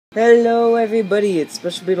Hello everybody, it's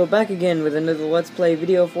Special Beetle back again with another Let's Play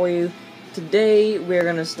video for you. Today we're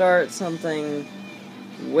gonna start something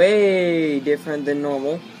way different than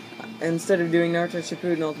normal. Instead of doing Naruto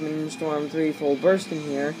Shippuden Ultimate Ninja Storm 3 Full Burst in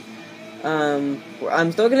here,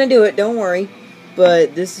 I'm still gonna do it, don't worry,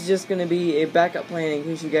 but this is just gonna be a backup plan in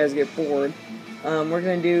case you guys get bored. We're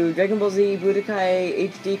gonna do Dragon Ball Z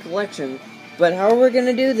Budokai HD Collection, but how we're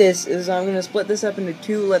gonna do this is I'm gonna split this up into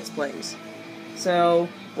two Let's Plays. So,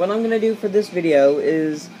 what I'm going to do for this video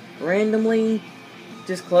is randomly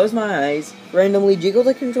just close my eyes, randomly jiggle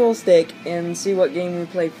the control stick, and see what game we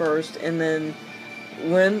play first, and then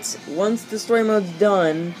once the story mode's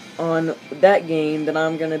done on that game, then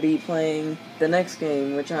I'm going to be playing the next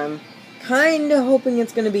game, which I'm kind of hoping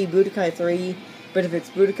it's going to be Budokai 3, but if it's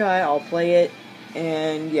Budokai, I'll play it,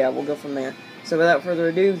 and yeah, we'll go from there. So without further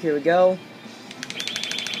ado, here we go.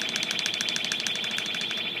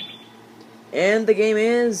 And the game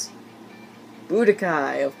is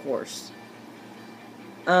Budokai, of course.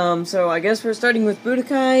 So I guess we're starting with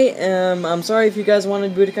Budokai. I'm sorry if you guys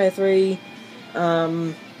wanted Budokai 3.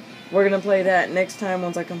 We're gonna play that next time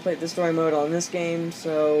once I complete the story mode on this game,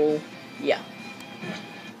 so yeah.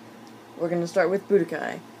 We're gonna start with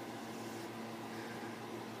Budokai.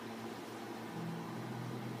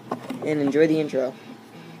 And enjoy the intro.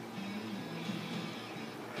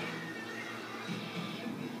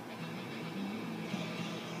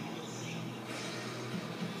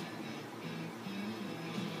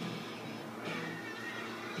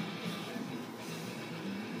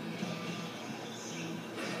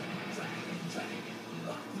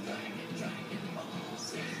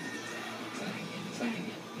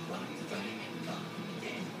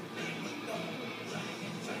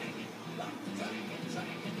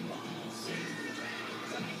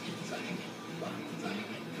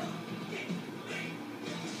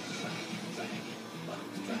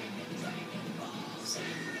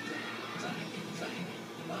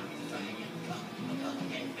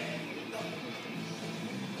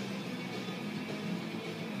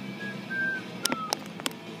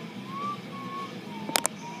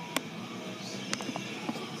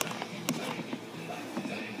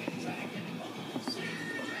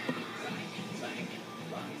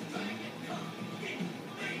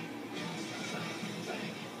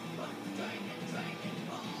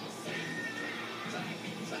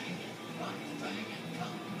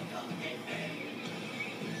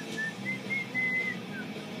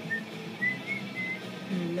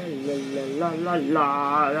 La la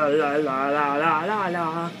la la la la la la la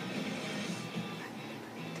la.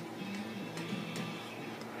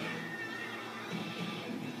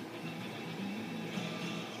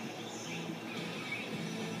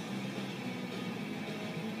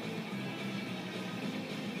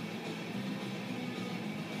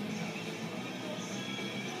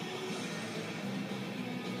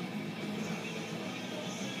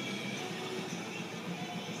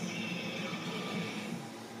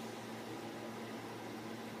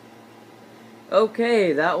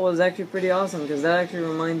 Okay, that was actually pretty awesome, because that actually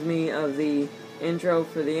reminds me of the intro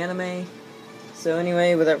for the anime. So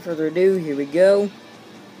anyway, without further ado, here we go.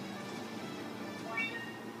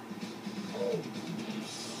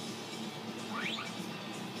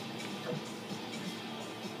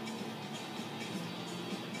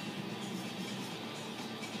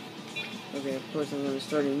 Okay, of course I'm going to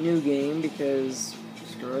start a new game, because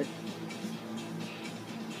screw it.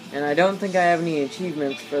 And I don't think I have any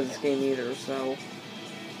achievements for this game either, so...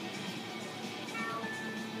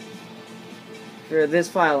 for this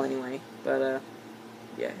file, anyway. But,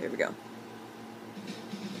 yeah, here we go.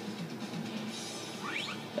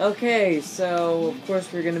 Okay, so, of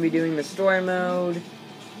course, we're going to be doing the story mode.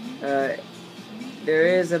 There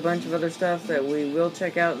is a bunch of other stuff that we will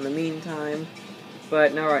check out in the meantime.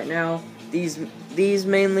 But, not right now. These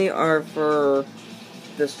mainly are for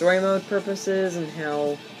the story mode purposes and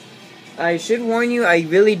how... I should warn you, I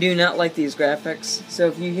really do not like these graphics, so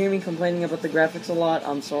if you hear me complaining about the graphics a lot,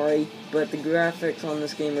 I'm sorry, but the graphics on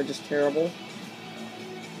this game are just terrible.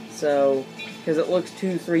 So, because it looks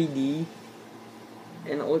too 3D,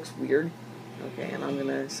 and it looks weird. Okay, and I'm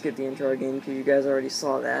gonna skip the intro again, because you guys already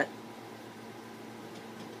saw that.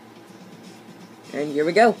 And here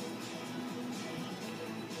we go.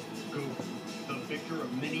 Go, the victor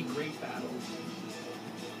of many great battles.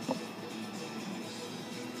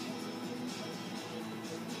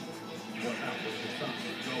 What happened to son of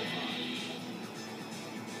Gohan?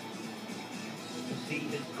 To see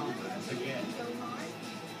his comrades again.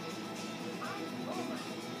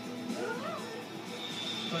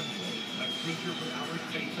 Suddenly, a creature from outer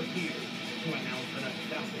space appeared to announce an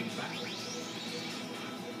astounding battle.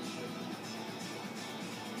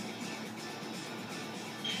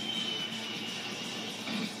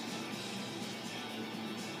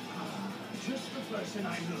 person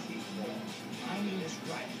I'm looking for. My name is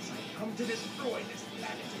Ryan. I've come to destroy this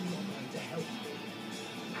planet, and you're going to help me.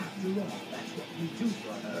 After all, that's what we do,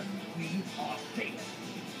 brother. We are Satan.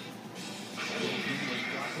 Goku was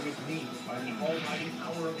brought to his knees by the almighty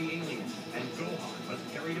power of the aliens, and Gohan was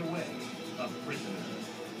carried away, a prisoner.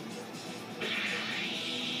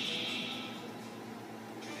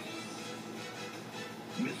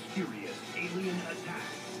 Mysterious alien attack.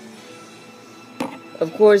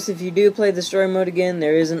 Of course, if you do play the story mode again,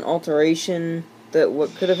 there is an alteration that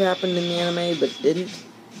what could have happened in the anime but didn't.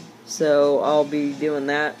 So I'll be doing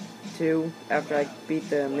that too after I beat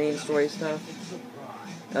the main story stuff.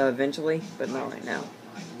 Eventually, but not right now.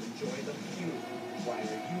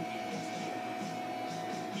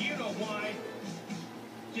 You know why?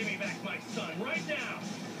 Give me back my son right now.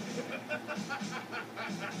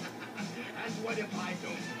 And what if I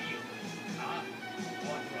don't feel it? Huh?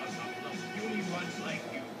 What runs up the puny runs like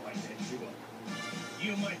you, I said to him.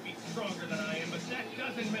 You might be stronger than I am, but that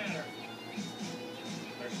doesn't matter.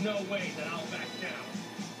 There's no way that I'll back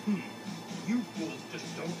down. You fools just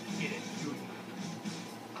don't get it, do you?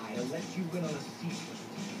 I'll let you in on a secret.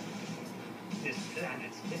 This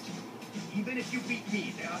planet's history. Even if you beat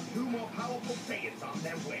me, there are two more powerful Saiyans on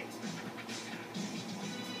their way.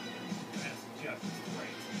 That's just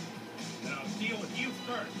great. Then I'll deal with you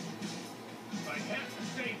first. I have to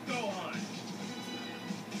save Gohan.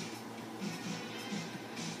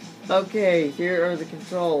 Okay, here are the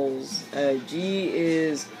controls. G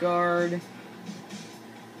is guard.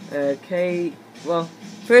 K, well,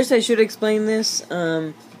 first I should explain this.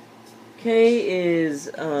 K is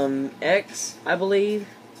X, I believe.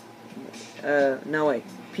 No wait.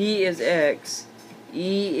 P is X.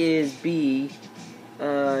 E is B.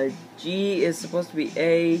 G is supposed to be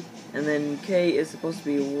A, and then K is supposed to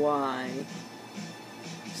be Y.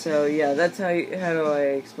 So yeah, that's how do I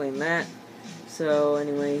explain that. So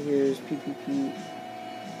anyway, here's PPP.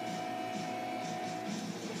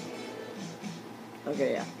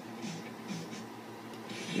 Okay, yeah.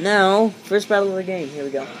 Now, first battle of the game. Here we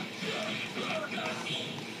go.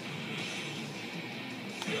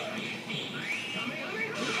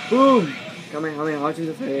 Boom! Kamehameha to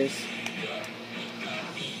the face.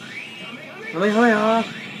 Kamehameha!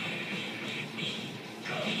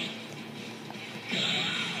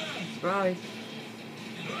 Surprise!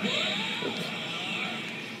 Oops.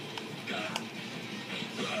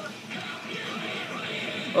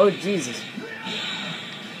 Oh, Jesus.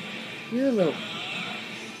 You're a little...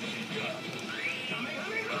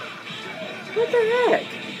 What the heck?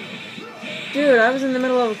 Dude, I was in the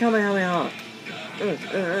middle of a Kamehameha. Oops.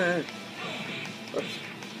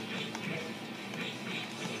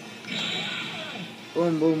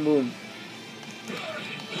 Boom, boom, boom.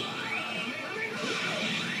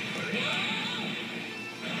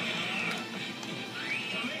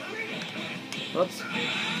 Whoops.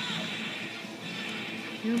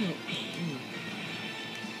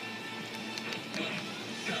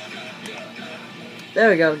 There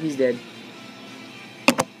we go, he's dead.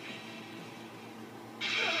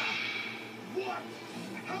 What?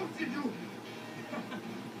 How did you?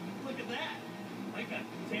 Look at that. I got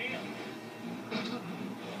the tail.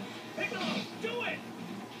 Piccolo, do it!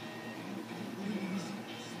 Please.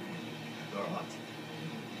 You're hot.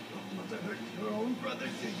 Don't want to hurt your own brother,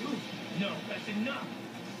 do you? No, that's enough.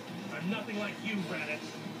 I'm nothing like you, Raditz.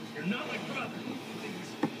 You're not my brother. Please,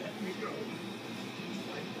 let me go.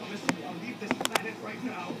 I promise you I'll leave this planet right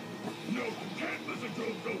now. No, you can't listen to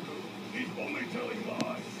him, Goku. He's only telling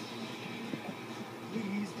lies.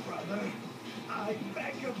 Please, brother. I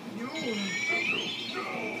beg of you. Goku,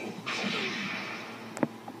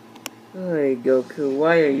 no! Hey, Goku,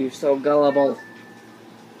 why are you so gullible?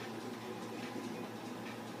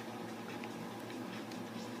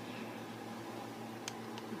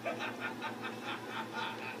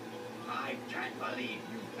 I can't believe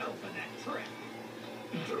you fell for that trick.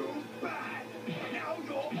 Too bad. Now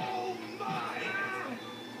you're all mine.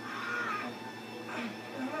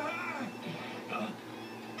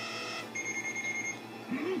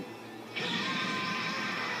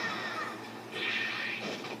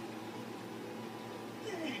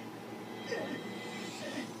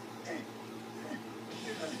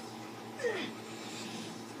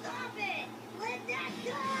 Stop it! Let that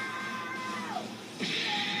go!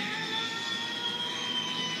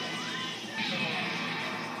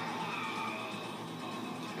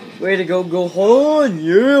 Way to go, Gohan!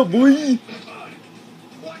 Yeah, boy!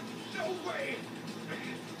 What? No way!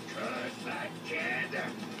 Curse that kid!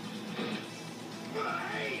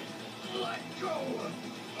 Wait! Let go!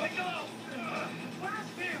 Let go!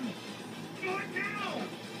 Blast him! Do it now!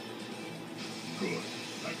 Good.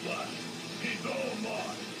 At last. He's all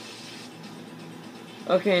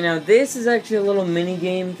Okay, now this is actually a little mini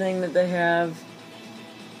game thing that they have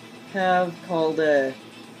called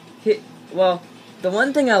hit. Well, the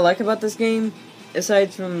one thing I like about this game,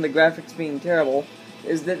 aside from the graphics being terrible,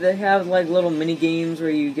 is that they have like little mini games where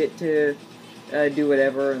you get to do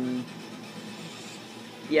whatever, and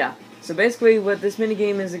yeah. So basically, what this mini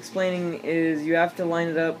game is explaining is you have to line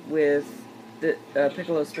it up with the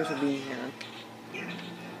Piccolo's special beam here.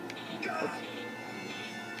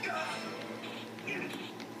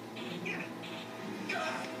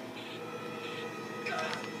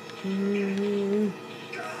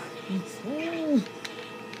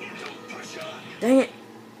 Dang it!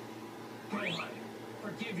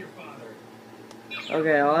 Forgive your father.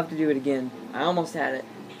 Okay, I'll have to do it again. I almost had it.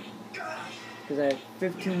 Because I have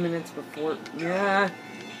 15 minutes before... Yeah!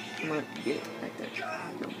 Come on, get it back there.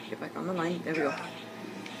 No, get back on the line. There we go.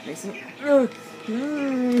 Nice and...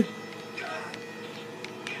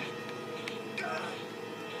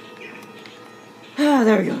 Ah,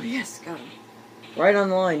 there we go. Yes, got him. Right on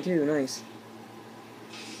the line, too. Nice.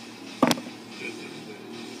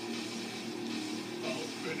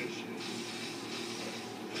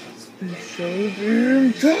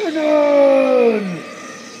 Saving Dragon!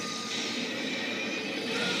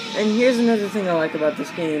 And here's another thing I like about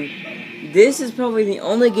this game. This is probably the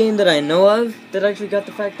only game that I know of that actually got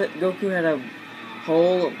the fact that Goku had a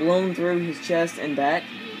hole blown through his chest and back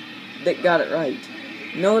that got it right.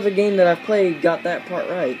 No other game that I've played got that part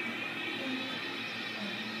right.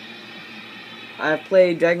 I've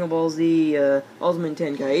played Dragon Ball Z Ultimate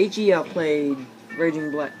Tenkaichi. I've played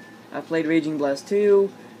Raging Blast 2.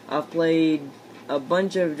 I've played a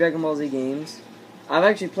bunch of Dragon Ball Z games. I've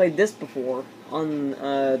actually played this before on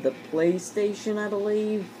the PlayStation, I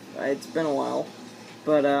believe. It's been a while.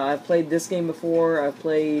 But I've played this game before. I've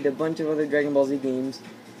played a bunch of other Dragon Ball Z games.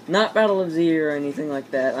 Not Battle of Z or anything like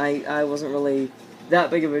that. I wasn't really that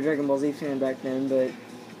big of a Dragon Ball Z fan back then, but...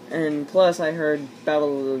 And plus, I heard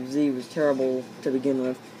Battle of Z was terrible to begin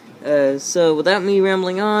with. So, without me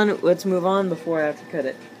rambling on, let's move on before I have to cut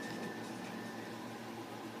it.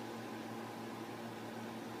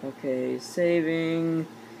 Okay, saving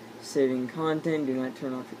content, do not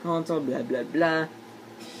turn off your console, blah blah blah.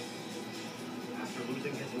 After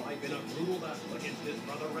losing his life in a brutal battle against his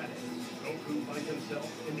brother Raditz, Goku finds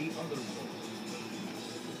himself in the other world.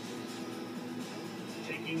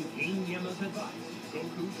 Taking King Yama's advice,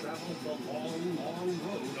 Goku travels the long, long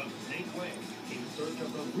road of Snake Way in search of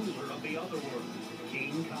the ruler of the other world,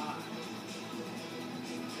 King Kai.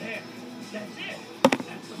 There, that's it.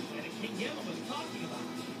 That's the planet King Yama was talking about.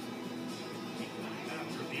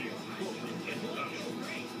 After the important introduction,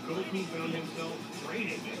 Goku found himself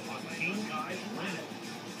training on King Kai's planet.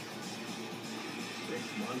 6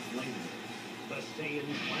 months later, the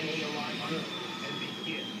Saiyans finally arrive on Earth and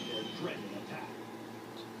begin their dreaded attack.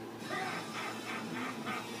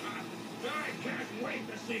 I can't wait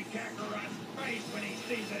to see Kakarot's face when he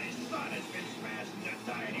sees that his son has been smashed into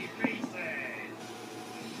tiny pieces.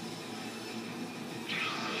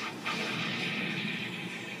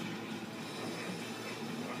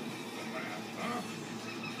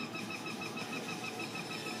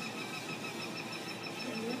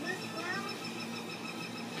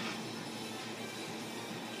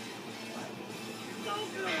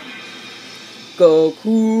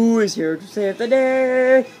 Goku is here to save the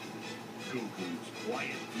day! Goku's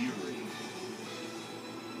quiet fury.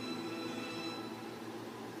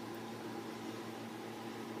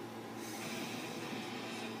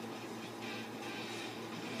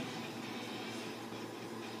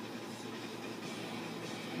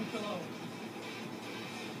 Hello.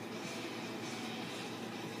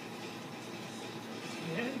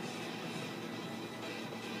 Yes?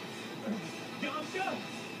 Yamcha?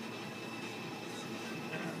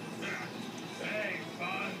 Hey,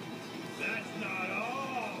 bud. That's not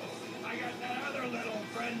all. I got that other little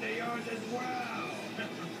friend of yours as well.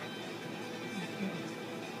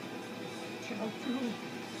 Chaozu.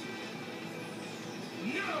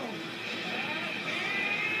 No!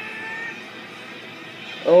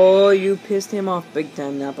 Oh, you pissed him off big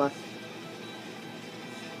time, Nappa.